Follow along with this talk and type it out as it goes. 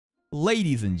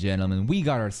ladies and gentlemen, we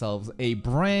got ourselves a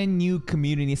brand new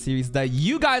community series that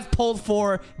you guys pulled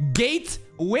for. Gate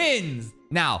wins.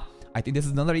 Now, I think this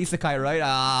is another isekai, right?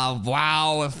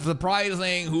 Wow,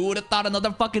 surprising. Who would have thought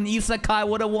another fucking isekai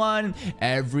would have won?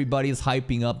 Everybody's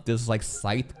hyping up this like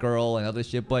Scythe girl and other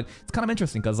shit, but it's kind of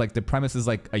interesting because like the premise is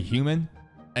like a human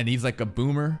and he's like a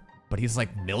boomer, but he's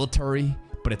like military,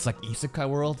 but it's like isekai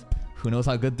world. Who knows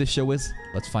how good this show is?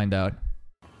 Let's find out.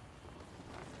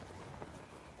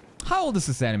 How old is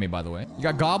this anime, by the way? You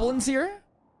got goblins here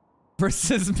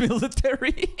versus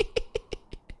military.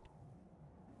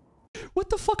 What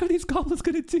the fuck are these goblins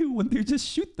gonna do when they just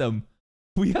shoot them?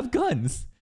 We have guns.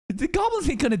 The goblins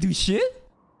ain't gonna do shit.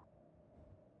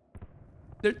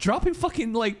 They're dropping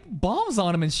fucking like bombs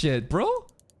on them and shit, bro.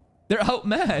 They're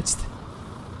outmatched.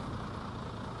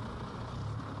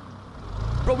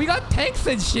 Bro, we got tanks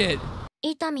and shit.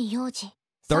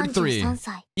 33.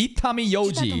 Itami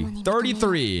Yoji,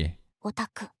 33.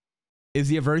 Is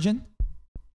he a virgin?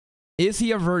 Is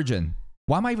he a virgin?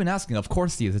 Why am I even asking? Of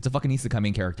course he is. It's a fucking isekai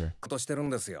main character.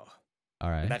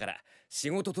 Alright.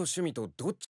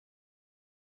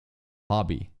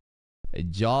 Hobby. A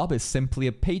job is simply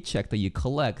a paycheck that you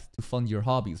collect to fund your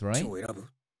hobbies, right?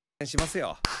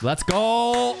 Let's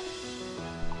go!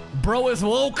 Bro is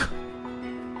woke!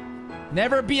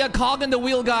 Never be a cog in the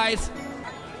wheel, guys!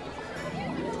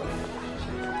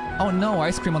 Oh no,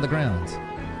 ice cream on the ground.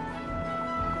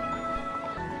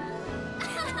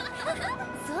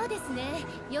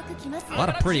 A lot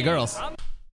of pretty girls.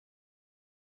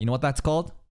 You know what that's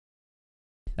called?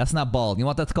 That's not bald. You know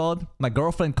what that's called? My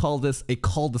girlfriend called this a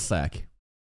cul-de-sac.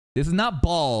 This is not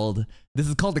bald. This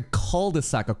is called a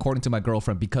cul-de-sac according to my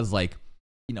girlfriend because like,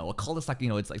 you know, a cul-de-sac, you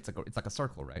know, it's like a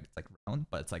circle, right? It's like round,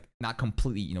 but it's like not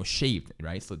completely, you know, shaved,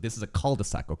 right? So this is a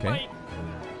cul-de-sac, okay?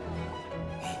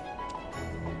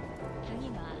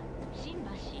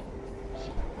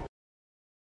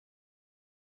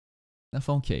 That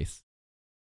phone case.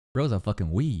 Bro's a fucking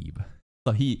weeb.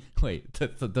 So he, wait, so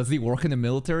does he work in the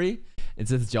military? It's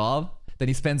his job? Then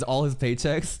he spends all his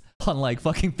paychecks on like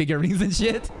fucking figurines and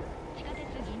shit?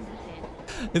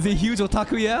 Is he huge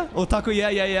otaku, yeah? Otaku,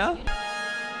 yeah.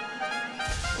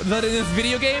 Is that in his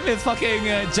video game? His fucking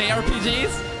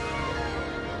JRPGs?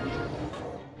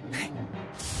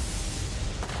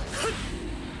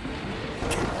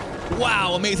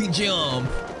 Wow, amazing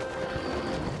jump!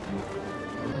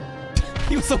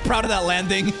 He was so proud of that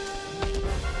landing.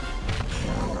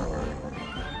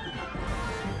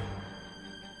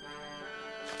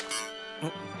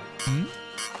 Hmm?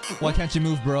 Why can't you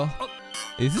move, bro?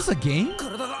 Is this a game?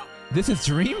 This is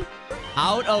Dream?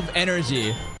 Out of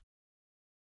energy.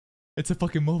 It's a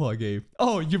fucking mobile game.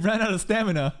 Oh, you ran out of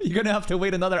stamina. You're gonna have to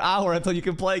wait another hour until you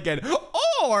can play again.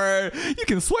 Or you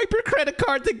can swipe your credit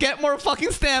card to get more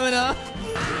fucking stamina.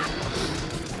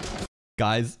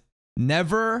 Guys,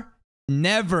 never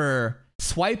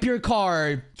swipe your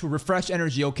card to refresh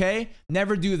energy, okay?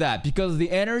 Never do that because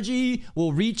the energy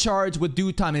will recharge with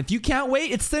due time. And if you can't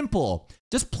wait, it's simple.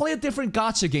 Just play a different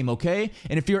gacha game, okay?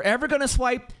 And if you're ever gonna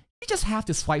swipe, you just have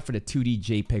to swipe for the 2D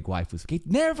JPEG waifus, okay?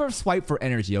 Never swipe for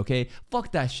energy, okay?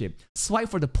 Fuck that shit. Swipe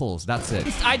for the pulls, that's it.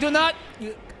 I do not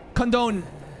condone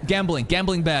gambling.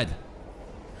 Gambling bad.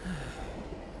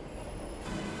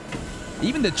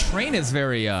 Even the train is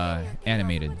very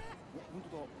animated.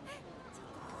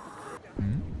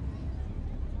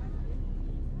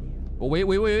 Oh, wait.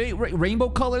 Rainbow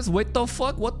colors? What the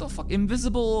fuck? What the fuck?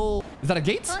 Invisible. Is that a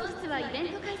gate?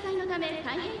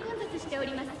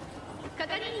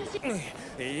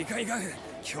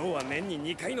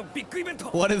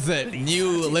 What is it?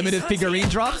 New limited figurine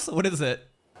drops? What is it?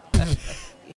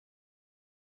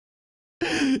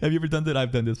 Have you ever done that?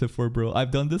 I've done this before, bro. I've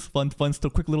done this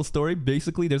quick little story.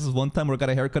 Basically, there's this one time where I got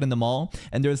a haircut in the mall,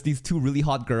 and there's these two really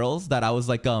hot girls that I was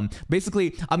like,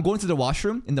 basically, I'm going to the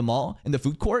washroom in the mall, in the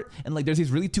food court, and like, there's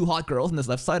these really two hot girls on this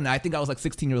left side, and I think I was like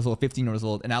 16 years old, 15 years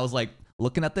old, and I was like,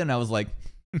 looking at them, and I was like,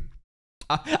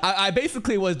 I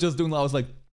basically was just doing, I was like,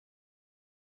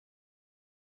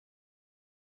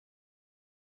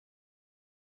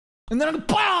 and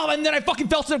then I fucking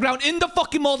fell to the ground in the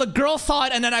fucking mall. The girl saw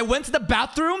it, and then I went to the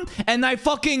bathroom, and I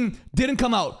fucking didn't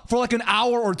come out for like an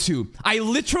hour or two. I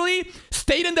literally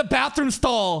stayed in the bathroom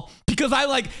stall because I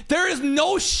like, there is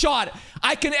no shot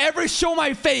I can ever show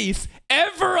my face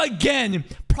ever again.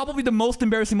 Probably the most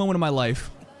embarrassing moment of my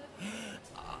life.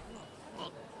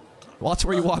 Watch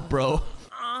where you walk, bro.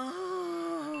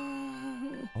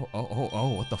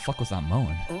 Oh, what the fuck was that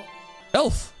moan?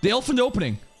 Elf! The elf from the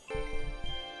opening.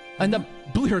 And the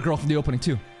blue hair girl from the opening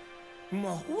too.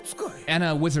 And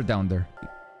a wizard down there.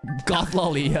 God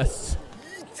lolly, yes.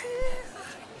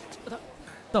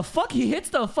 The fuck? He hits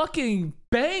the fucking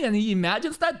bang and he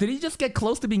imagines that? Did he just get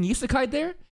close to being isekai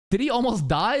there? Did he almost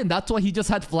die and that's why he just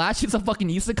had flashes of fucking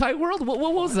isekai world?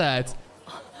 What was that?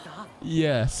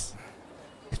 Yes.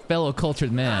 Fellow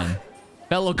cultured man.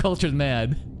 Fellow cultured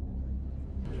man.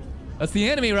 That's the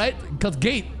enemy, right? Because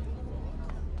gate.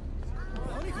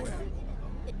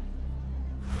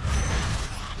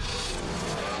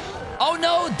 Oh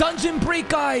no! Dungeon break,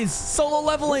 guys! Solo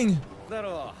leveling!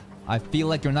 I feel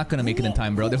like you're not gonna make it in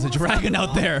time, bro. There's a dragon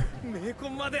out there.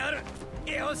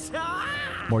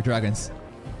 More dragons.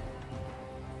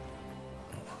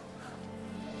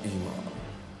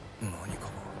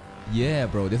 Yeah,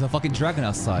 bro. There's a fucking dragon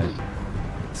outside.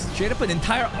 Straight up an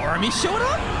entire army showed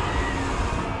up?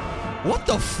 What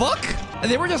the fuck? And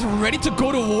they were just ready to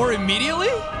go to war immediately?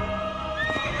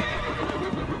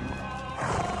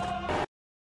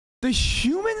 The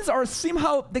humans are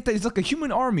somehow like it's like a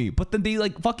human army, but then they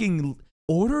like fucking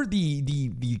order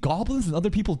the goblins and other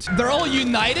people too. They're all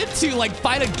united to like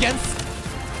fight against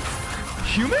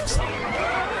humans?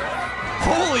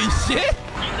 Holy shit!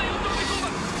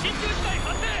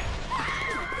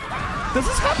 Does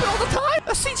this happen all the time?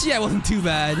 The CGI wasn't too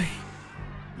bad.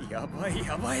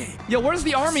 Yo, where's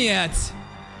the army at?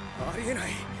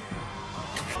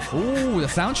 Ooh, the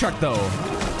soundtrack though.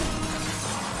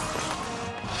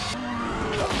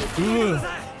 Ugh.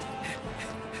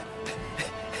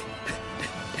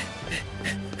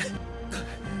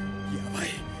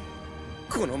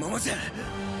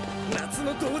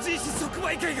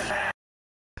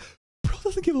 Bro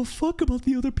doesn't give a fuck about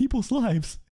the other people's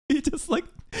lives. He just like,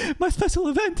 my special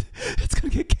event, it's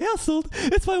gonna get cancelled.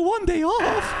 It's my one day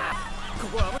off.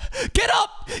 Get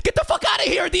up! Get the fuck out of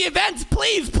here! The event,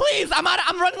 please, please! I'm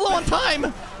running low on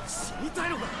time.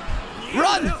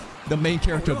 Run! The main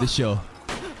character of the show.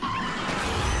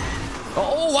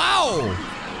 Oh, wow!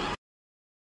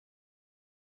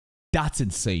 That's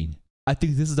insane. I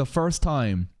think this is the first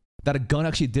time that a gun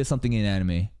actually did something in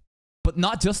anime. But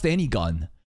not just any gun.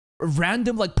 A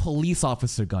random, like, police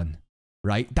officer gun.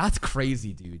 Right? That's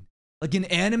crazy, dude. Like, in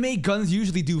anime, guns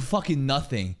usually do fucking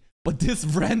nothing. But this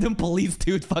random police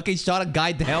dude fucking shot a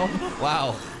guy down?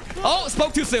 Wow. Oh,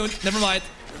 spoke too soon. Never mind.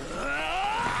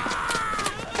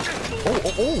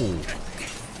 Oh.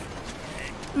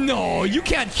 No, you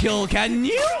can't kill, can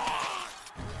you?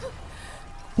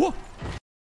 What?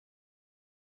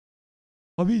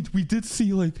 I mean, we did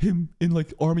see like him in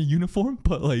like army uniform,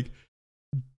 but like,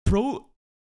 bro,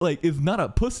 like is not a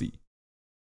pussy.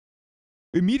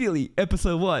 Immediately,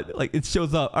 episode 1, like it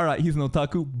shows up. All right, he's an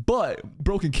otaku, but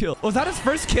bro can kill. Was that his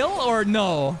first kill or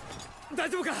no?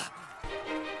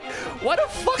 Why the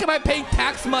fuck am I paying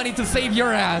tax money to save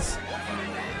your ass?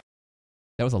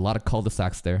 There was a lot of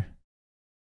cul-de-sacs there.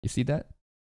 You see that?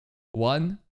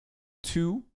 1,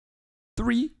 2,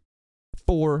 3,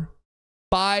 4,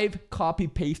 5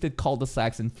 copy-pasted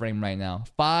cul-de-sacs in frame right now.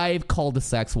 5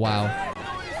 cul-de-sacs, wow.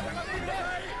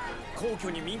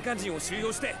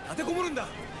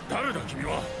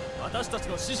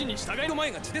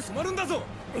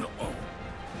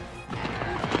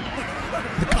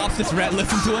 The cops just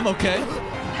listen to him, okay.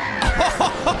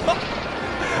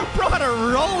 Bro had a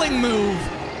rolling move.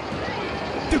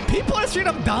 Dude, people are straight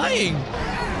up dying.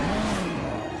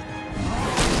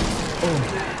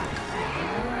 Oh.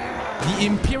 The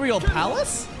Imperial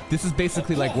Palace? This is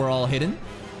basically like we're all hidden.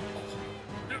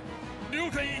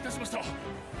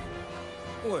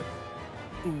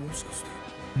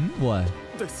 What?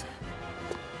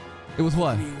 It was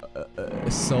what?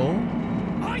 So?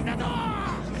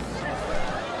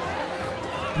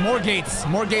 More gates.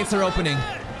 More gates are opening.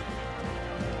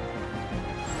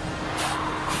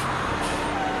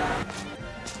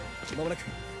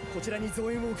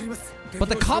 But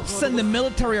the cops and the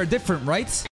military are different, right?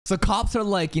 So cops are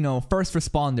like, you know, first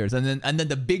responders, and then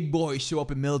the big boys show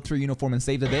up in military uniform and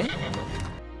save the day.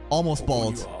 Almost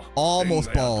bald.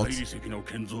 Almost bald.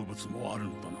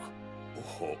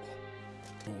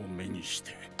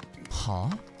 Huh?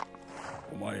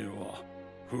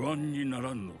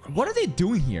 What are they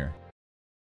doing here?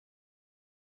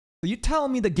 So you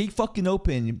telling me the gate fucking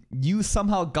open, you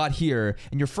somehow got here,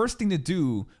 and your first thing to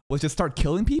do was just start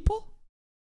killing people?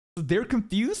 So they're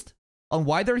confused on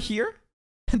why they're here?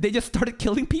 And they just started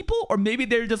killing people? Or maybe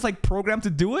they're just like programmed to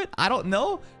do it? I don't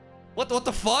know. What the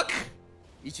fuck?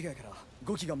 Ooh, 5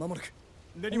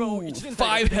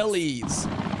 helis.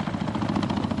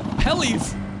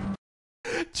 Helis!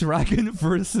 Dragon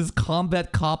versus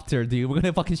combat copter, dude. We're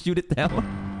gonna fucking shoot it down.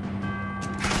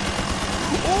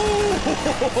 Oh!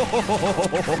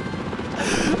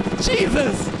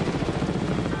 Jesus!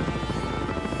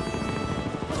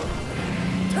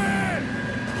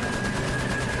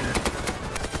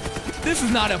 This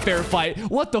is not a fair fight.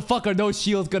 What the fuck are those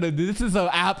shields gonna do? This is an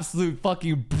absolute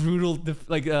fucking brutal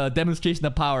demonstration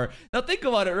of power. Now think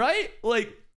about it, right?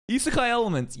 Like, isekai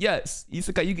elements, yes.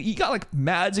 Isekai, you got like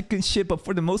magic and shit, but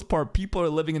for the most part, people are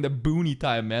living in the boony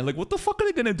time, man. Like, what the fuck are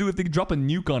they gonna do if they drop a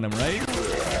nuke on them, right?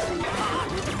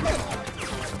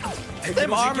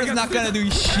 Them armor's not gonna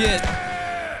do shit.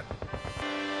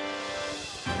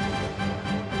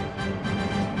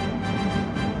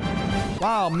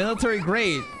 Wow, military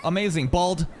grade. Amazing.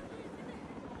 Bald.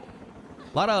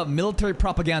 A lot of military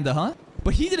propaganda, huh?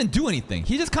 But he didn't do anything.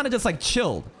 He just kind of just like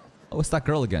chilled. Oh, it's that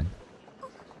girl again.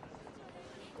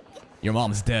 Your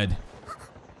mom's dead.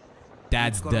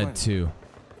 Dad's dead too.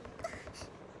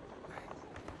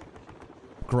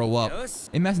 Grow up.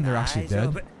 Imagine they're actually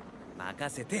dead.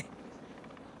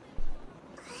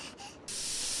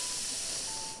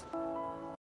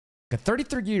 A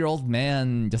 33-year-old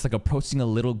man just like approaching a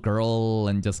little girl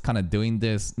and just kind of doing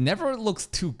this never looks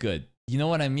too good. You know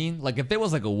what I mean? Like if there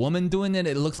was like a woman doing it,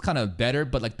 it looks kind of better,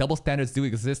 but like double standards do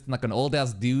exist. Like an old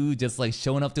ass dude just like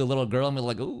showing up to a little girl and be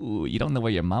like, ooh, you don't know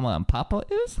where your mama and papa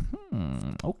is?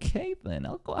 Okay then,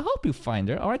 I'll help you find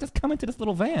her. All right, just come into this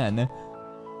little van.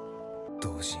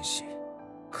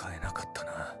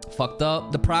 Fucked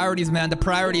up. The priorities, man, the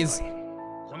priorities.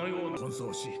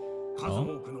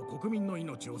 Oh.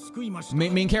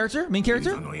 Main character? Main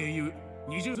character?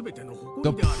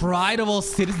 The pride of all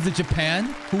citizens of Japan?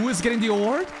 Who is getting the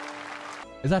award?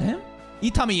 Is that him?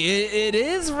 Itami, it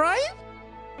is, right?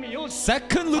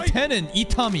 Second Lieutenant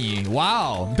Itami.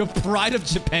 Wow. The pride of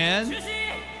Japan?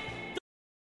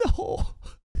 No.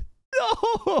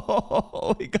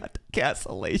 No. We got the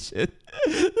cancellation.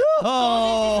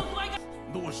 No.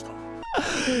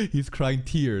 He's crying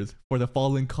tears for the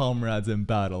fallen comrades in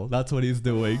battle. That's what he's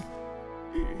doing.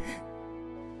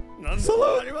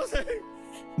 Salute.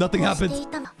 Nothing happened.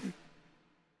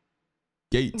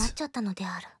 Gate.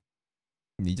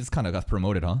 He just kind of got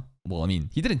promoted, huh? Well, I mean,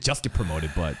 he didn't just get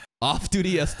promoted, but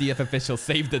off-duty SDF official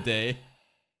saved the day.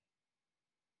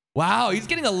 Wow, he's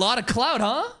getting a lot of clout,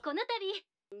 huh?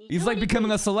 He's like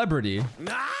becoming a celebrity.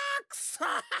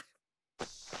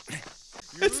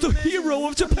 It's the hero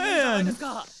of Japan!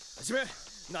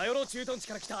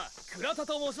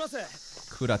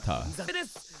 Kurata.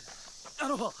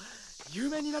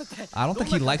 I don't think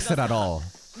he likes it at all.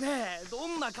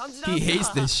 He hates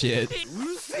this shit.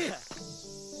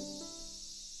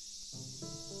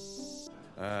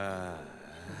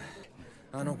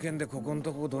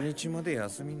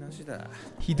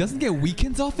 He doesn't get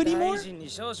weekends off anymore?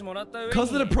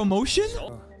 Because of the promotion?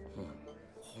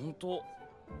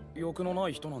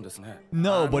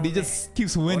 No, but he just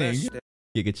keeps winning.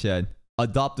 Giga Chad.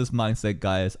 Adopt this mindset,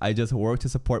 guys. I just work to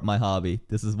support my hobby.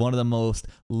 This is one of the most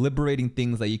liberating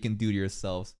things that you can do to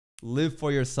yourselves. Live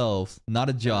for yourselves, not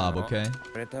a job, okay?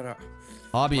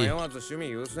 Hobby.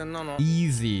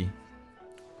 Easy.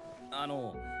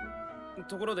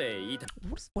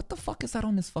 What the fuck is that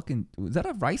on this fucking... Is that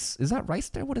a rice? Is that rice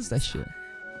there? What is that shit?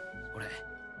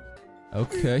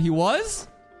 Okay, he was?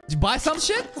 Did you buy some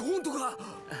shit?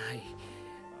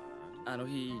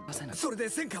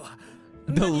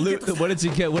 The loot. What did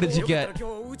you get? What did you get?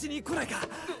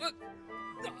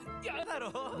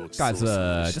 Guys,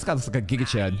 this guy looks like a Giga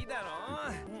Chad.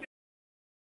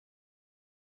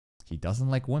 He doesn't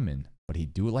like women, but he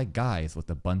do like guys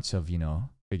with a bunch of, you know,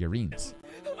 figurines.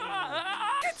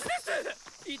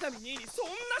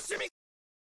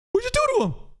 What'd you do to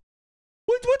him?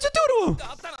 What'd you do to him?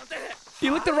 He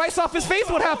licked the rice off his face.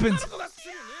 What happened?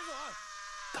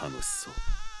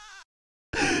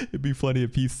 It'd be funny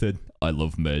if he said, I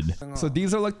love men. So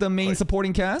these are like the main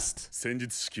supporting cast?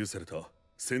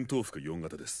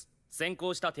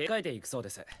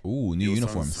 Ooh, new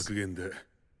uniforms.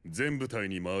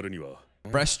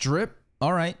 Fresh drip?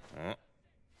 Alright.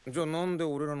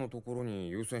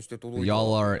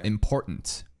 Y'all are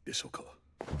important.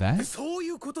 That?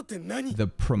 The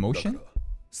promotion?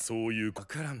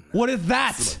 What is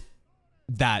that?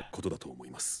 That.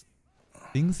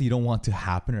 Things you don't want to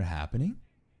happen are happening?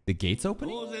 The gates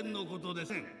opening?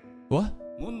 What?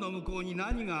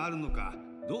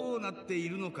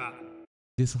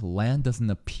 This land doesn't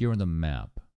appear on the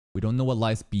map. We don't know what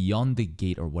lies beyond the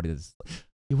gate or what is.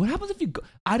 What happens if you go?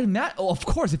 I'd imagine. Oh, of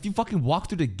course, if you fucking walk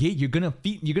through the gate, you're gonna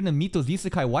meet those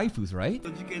isekai waifus, right?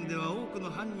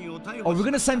 Oh, we're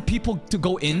gonna send people to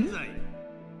go in?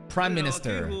 Prime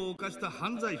Minister.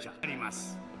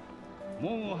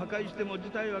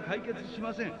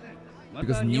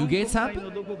 Because new gates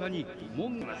happen?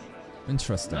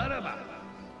 Interesting.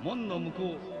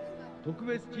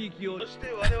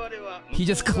 He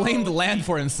just claimed land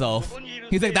for himself.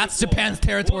 He's like, that's Japan's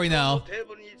territory now.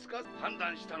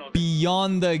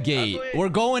 Beyond the gate. We're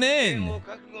going in.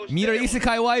 Meet our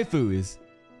isekai waifus.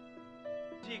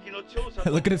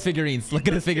 Look at his figurines. Look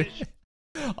at his figurines.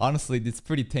 Honestly, it's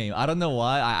pretty tame. I don't know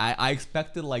why. I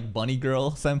expected like bunny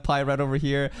girl senpai right over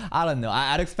here. I don't know.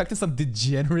 I'd expected some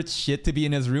degenerate shit to be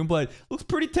in his room, but looks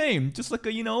pretty tame. Just like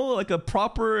a, you know, like a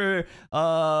proper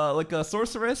like a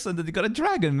sorceress, and then they got a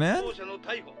dragon, man.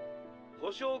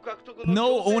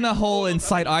 No Ona hole in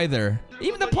sight either.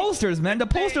 Even the posters, man. The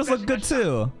posters look good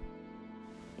too.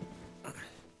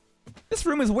 This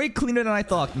room is way cleaner than I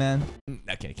thought, man.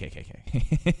 Okay.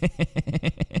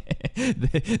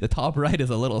 The top right is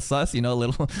a little sus, you know,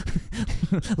 little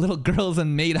girls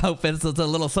in maid outfits. It's a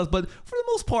little sus, but for the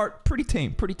most part, pretty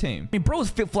tame, pretty tame. I mean, bro's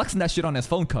flexing that shit on his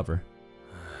phone cover.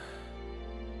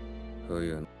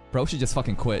 Bro should just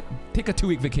fucking quit. Take a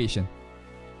 2-week vacation.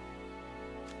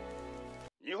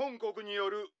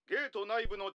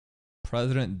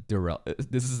 President Durrell.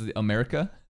 This is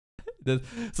America?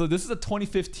 So this is a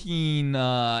 2015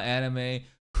 anime.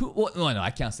 Well, no,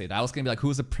 I can't say that. I was gonna be like,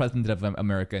 who's the president of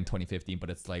America in 2015? But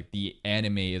it's like the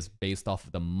anime is based off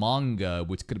of the manga,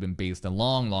 which could have been based a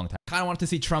long time. Kind of wanted to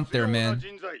see Trump there, man.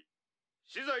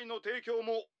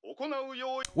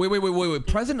 Wait.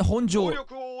 President Honjo.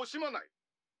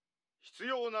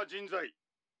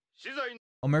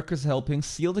 America's helping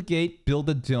seal the gate, build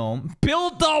the dome,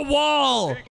 build the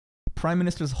wall. Prime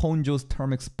Minister Honjo's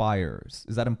term expires.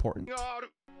 Is that important?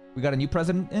 We got a new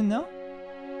president in now?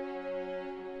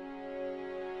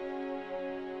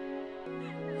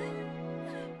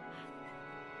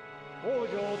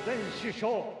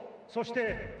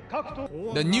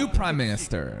 The new Prime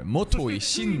Minister, Motoi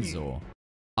Shinzo.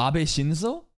 Abe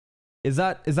Shinzo? Is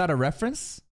that a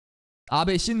reference?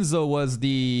 Abe Shinzo was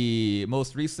the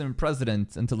most recent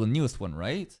president until the newest one,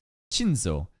 right?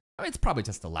 Shinzo. I mean, it's probably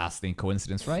just a last name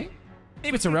coincidence, right?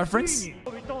 Maybe it's a reference.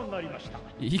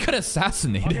 He got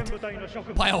assassinated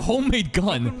by a homemade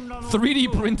gun,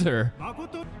 3D printer.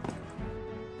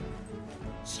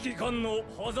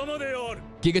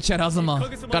 Giga Chat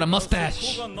Hazama got a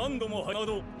mustache.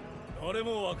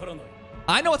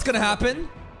 I know what's gonna happen.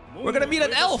 We're gonna meet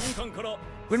an elf. We're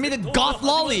gonna meet a goth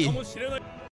lolly.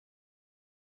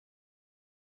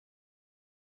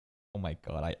 Oh my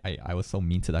god, I was so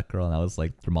mean to that girl, and I was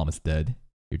like, your mom is dead.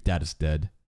 Your dad is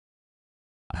dead.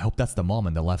 I hope that's the mom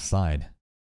on the left side.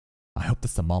 I hope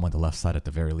that's the mom on the left side at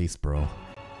the very least, bro.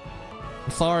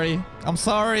 I'm sorry. I'm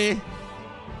sorry.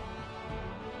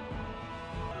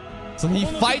 So he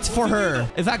fights for her.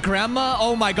 Is that grandma?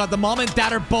 Oh my god, the mom and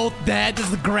dad are both dead.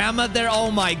 Is the grandma there? Oh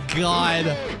my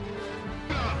god.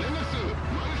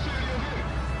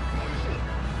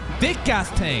 Big gas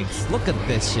tanks. Look at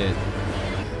this shit.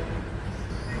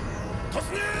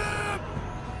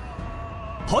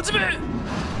 Hajime!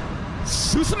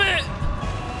 Susume!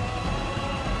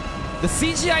 The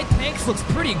CGI tanks looks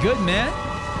pretty good, man.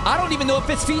 I don't even know if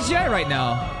it's CGI right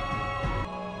now.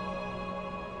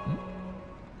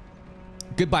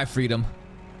 Goodbye, freedom.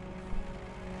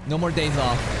 No more days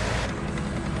off.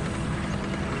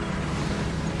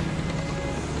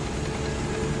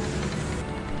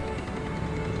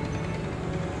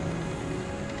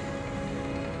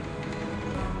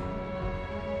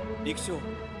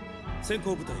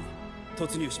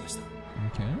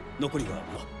 Okay.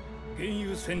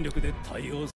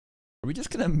 Are we just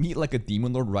gonna meet like a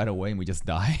demon lord right away and we just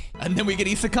die? And then we get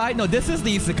isekai? No, this is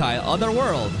the isekai. Other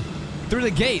world. Through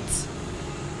the gates.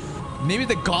 Maybe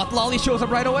the goth lolly shows up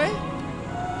right away?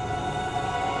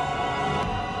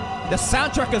 The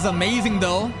soundtrack is amazing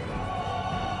though.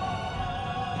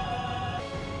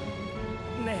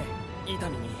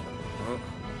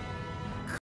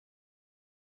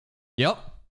 Yep.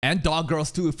 And dog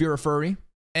girls too if you're a furry.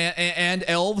 And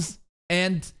elves.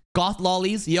 And goth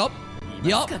lollies. Yup.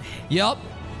 Yup. Yup.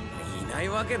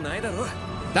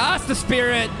 That's the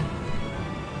spirit.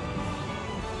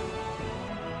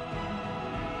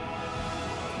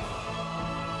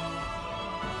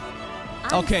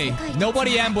 Okay,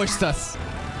 nobody ambushed us.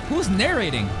 Who's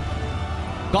narrating?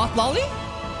 Goth lolly?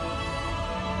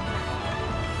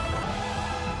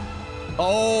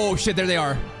 Oh shit, there they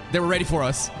are. They were ready for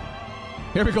us.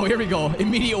 Here we go, here we go.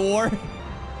 Immediate war.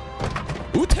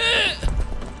 Ute!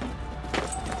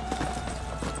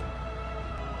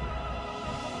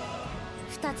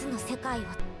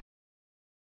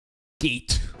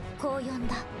 Gate.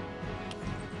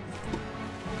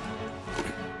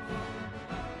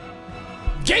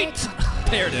 Gate!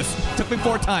 There it is. Took me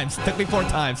 4 times. Took me 4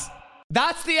 times.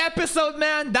 That's the episode,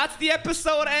 man. That's the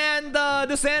episode. And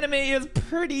this anime is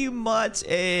pretty much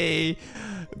a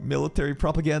military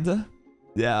propaganda.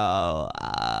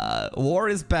 Yeah, war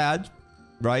is bad,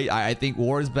 right? I think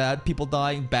war is bad. People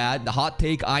dying, bad. The hot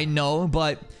take, I know,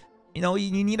 but you know,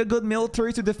 you need a good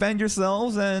military to defend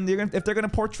yourselves, and if they're gonna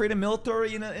portray the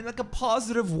military in like a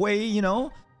positive way, you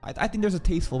know, I think there's a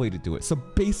tasteful way to do it. So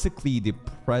basically, the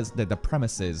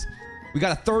premise is, we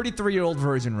got a 33-year-old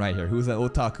version right here who's an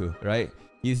otaku, right?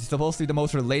 He's supposed to be the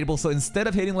most relatable. So instead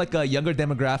of hitting like a younger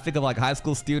demographic of like high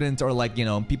school students or like, you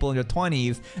know, people in their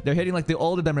 20s, they're hitting like the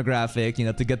older demographic, you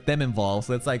know, to get them involved.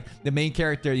 So it's like the main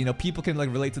character, you know, people can like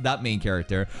relate to that main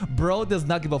character. Bro does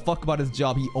not give a fuck about his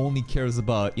job. He only cares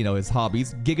about, you know, his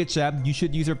hobbies. Giga Champ, you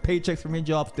should use your paychecks from your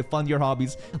jobs to fund your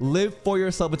hobbies. Live for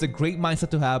yourself. It's a great mindset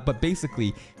to have. But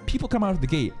basically, people come out of the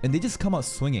gate and they just come out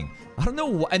swinging. I don't know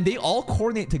what, and they all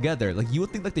coordinate together. Like, you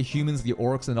would think like the humans, the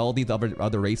orcs, and all these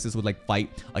other races would like fight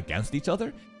against each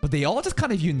other, but they all just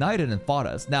kind of united and fought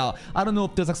us. Now, I don't know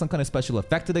if there's like some kind of special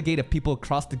effect to the gate. If people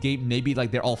cross the gate, maybe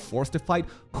like they're all forced to fight.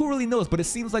 Who really knows? But it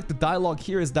seems like the dialogue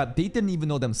here is that they didn't even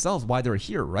know themselves why they're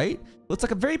here, right? So it's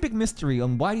like a very big mystery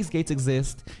on why these gates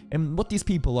exist and what these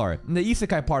people are. And the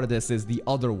isekai part of this is the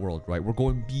other world, right? We're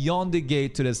going beyond the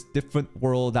gate to this different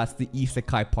world. That's the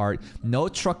isekai part. No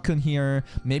Truck-kun here.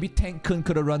 Maybe Tank-kun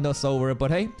could have run us over,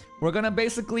 but hey, we're gonna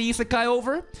basically isekai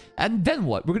over. And then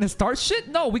what? We're gonna start shit?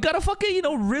 No, we gotta fucking, you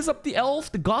know, riz up the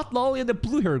elf, the goth lolly, and the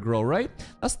blue hair girl, right?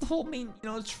 That's the whole main, you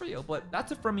know, trio. But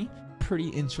that's it for me. Pretty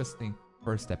interesting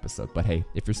first episode. But hey,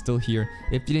 if you're still here,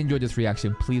 if you enjoyed this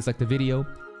reaction, please like the video.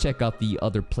 Check out the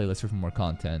other playlists for more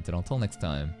content. And until next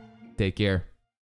time, take care.